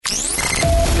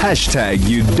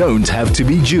You don't have to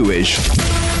be Jewish.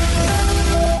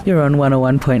 You're on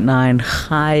 101.9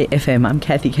 High FM. I'm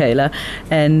Kathy Kayla,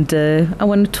 and I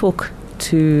want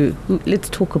to let's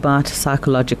talk about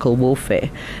psychological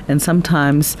warfare. And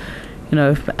sometimes,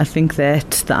 I think that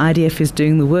the IDF is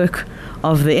doing the work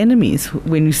of the enemies.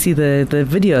 When you see the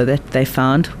video that they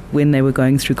found when they were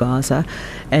going through Gaza,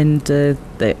 and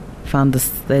they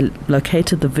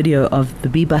located the video of the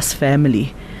Bibas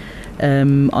family.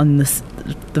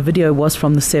 The video was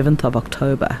from the 7th of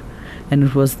October, and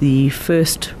it was the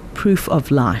first proof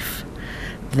of life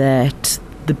that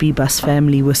the Bibas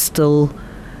family was still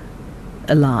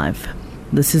alive.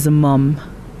 This is a mom,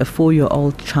 a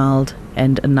 4-year-old child,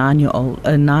 and a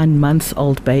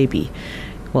 9-month-old baby.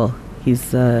 Well, his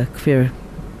Kfir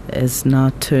has now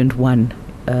turned 1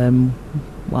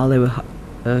 while they were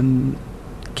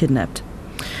kidnapped.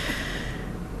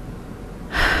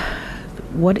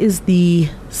 What is the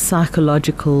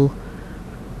psychological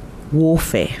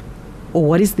warfare, or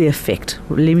what is the effect?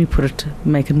 Let me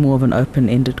make it more of an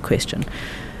open-ended question.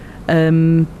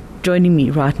 Joining me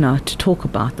right now to talk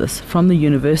about this from the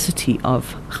University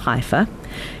of Haifa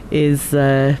is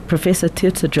Professor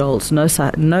Tirtsa Joels,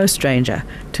 no stranger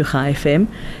to High FM,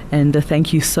 and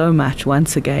thank you so much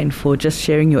once again for just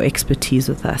sharing your expertise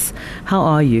with us. How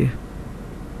are you,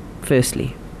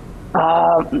 firstly?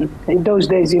 In those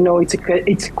days,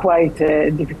 it's quite a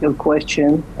difficult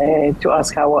question to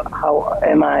ask how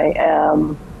am I,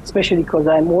 especially because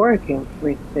I'm working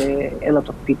with a lot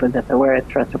of people that were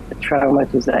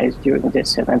traumatized during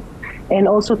this event. And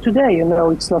also today,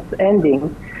 it's not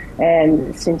ending.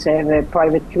 And since I have a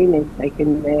private clinic, I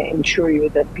can ensure you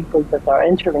that people that are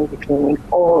entering the clinic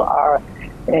all are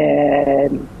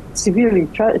severely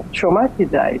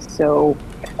traumatized. So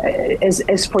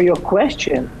as for your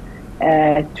question,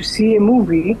 to see a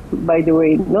movie, by the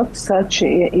way, not such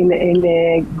in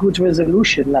a good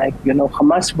resolution, like,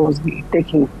 Hamas was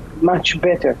taking much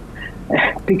better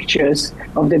pictures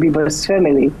of the Bibas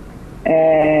family.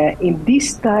 In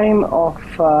this time of,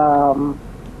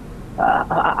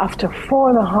 after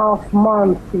 4.5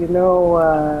 months,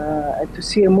 to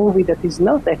see a movie that is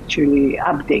not actually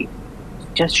updated,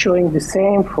 just showing the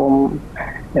same from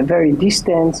a very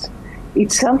distance,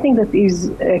 it's something that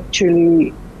is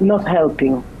actually not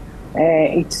helping.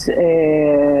 It's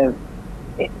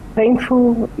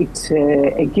painful. It's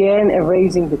again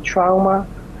erasing the trauma.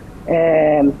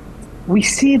 We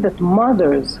see that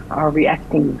mothers are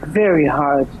reacting very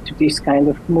hard to this kind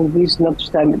of movies. Not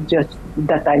just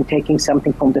that I'm taking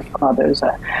something from the fathers.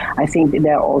 I think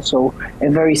they're also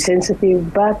very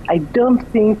sensitive. But I don't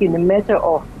think, in a matter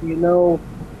of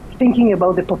thinking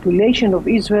about the population of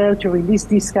Israel, to release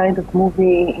this kind of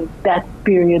movie in that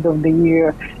period of the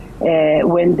year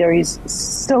when there is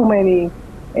so many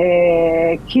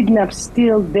kidnapped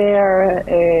still there.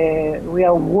 We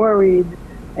are worried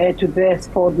to death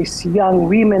for these young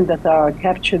women that are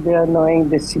captured there, knowing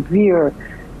the severe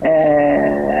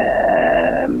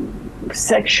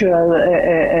sexual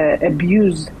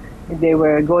abuse they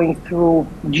were going through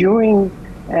during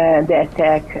the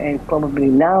attack and probably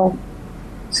now.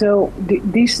 So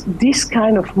this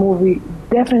kind of movie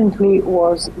definitely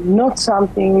was not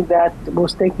something that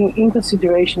was taking into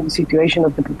consideration the situation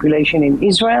of the population in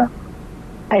Israel.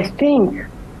 I think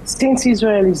since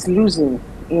Israel is losing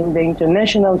in the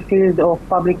international field of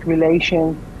public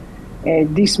relations,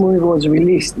 this movie was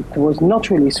released. It was not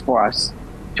released for us.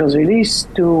 It was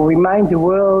released to remind the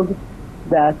world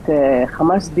that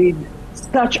Hamas did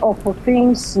such awful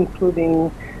things,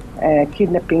 including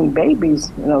kidnapping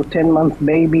babies, 10-month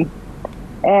baby,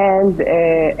 and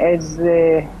as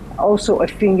also a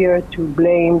finger to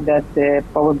blame that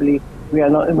probably we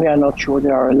are not sure they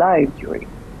are alive during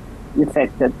the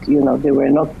fact that they were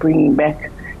not bringing back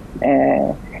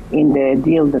in the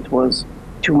deal that was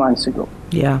 2 months ago.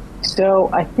 Yeah.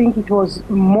 So I think it was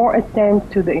more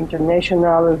attempt to the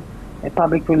international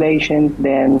public relations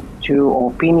than to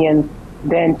opinion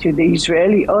than to the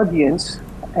Israeli audience.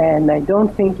 And I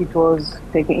don't think it was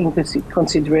taking into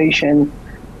consideration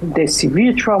the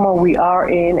severe trauma we are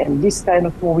in, and this kind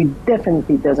of movie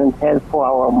definitely doesn't help for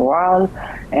our morale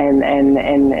and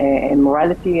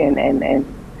morality and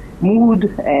mood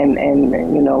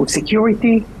and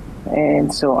security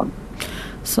and so on.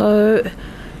 So,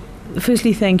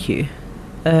 firstly, thank you.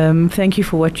 Thank you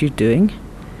for what you're doing.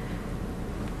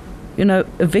 A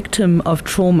victim of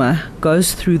trauma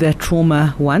goes through that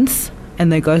trauma once,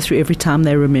 and they go through every time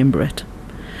they remember it.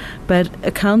 But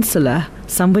a counselor,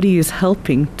 somebody who's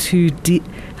helping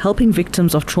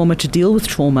victims of trauma to deal with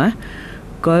trauma,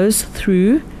 goes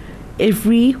through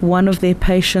every one of their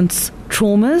patients'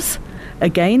 traumas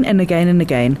again and again and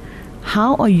again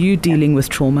How are you dealing with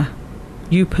trauma?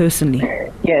 You personally?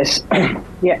 Yes.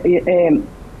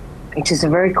 It is a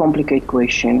very complicated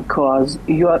question because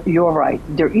you're right.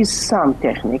 There is some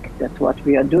technique that what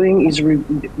we are doing is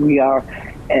we are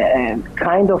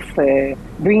kind of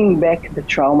bringing back the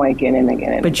trauma again and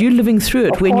again. But you're living through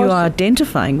it when you are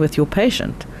identifying with your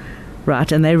patient, right?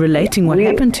 And they're relating what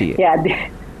happened to you. Yeah.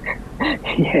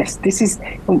 Yes, this is,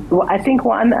 I think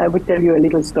I will tell you a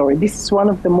little story. This is one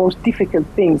of the most difficult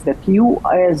things that you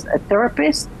as a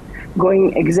therapist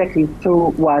going exactly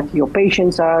through what your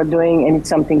patients are doing, and it's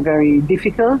something very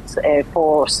difficult.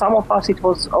 For some of us, it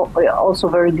was also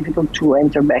very difficult to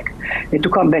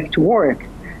come back to work.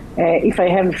 If I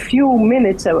have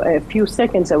a few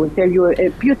seconds, I will tell you a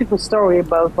beautiful story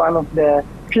about one of the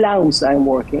clowns I'm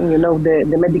working,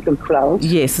 the medical clowns.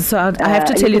 Yes, so I have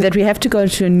to tell you that we have to go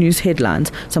to news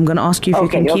headlines. So I'm going to ask you if you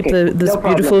can keep this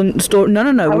beautiful story.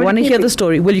 No, we want to hear the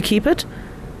story. Will you keep it?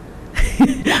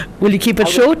 Will you keep it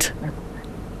short?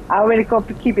 I will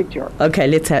keep it short. Okay,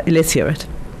 let's hear it.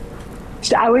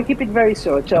 So I will keep it very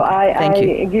short. So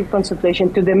I give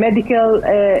consultation to the medical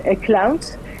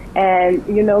clowns, and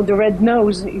the red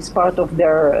nose is part of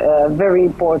their very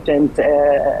important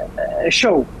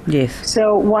show. Yes.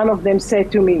 So one of them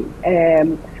said to me,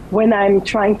 when I'm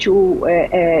trying to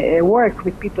work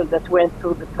with people that went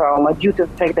through the trauma, due to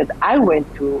the fact that I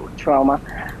went through trauma,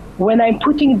 when I'm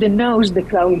putting the nose, the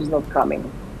clown is not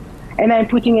coming. And I'm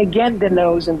putting again the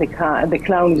nose, and the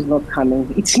clown is not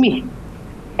coming. It's me.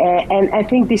 And I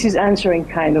think this is answering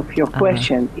kind of your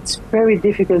question. It's very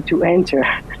difficult to enter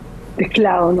the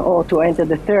clown or to enter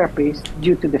the therapist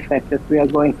due to the fact that we are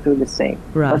going through the same.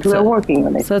 Right. But we are working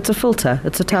on it. So it's a filter.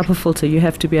 It's a type of filter. You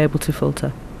have to be able to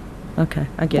filter. Okay,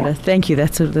 I get it. Thank you.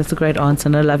 That's a great answer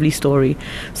and a lovely story.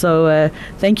 So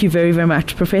thank you very, very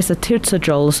much, Professor Tirtsa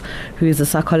Joels, who is a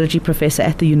psychology professor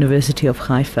at the University of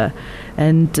Haifa.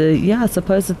 And I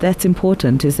suppose that's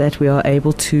important, is that we are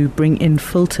able to bring in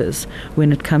filters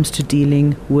when it comes to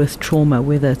dealing with trauma,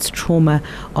 whether it's trauma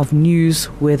of news,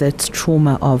 whether it's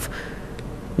trauma of,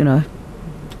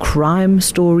 crime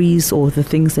stories or the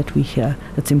things that we hear.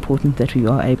 It's important that we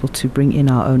are able to bring in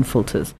our own filters.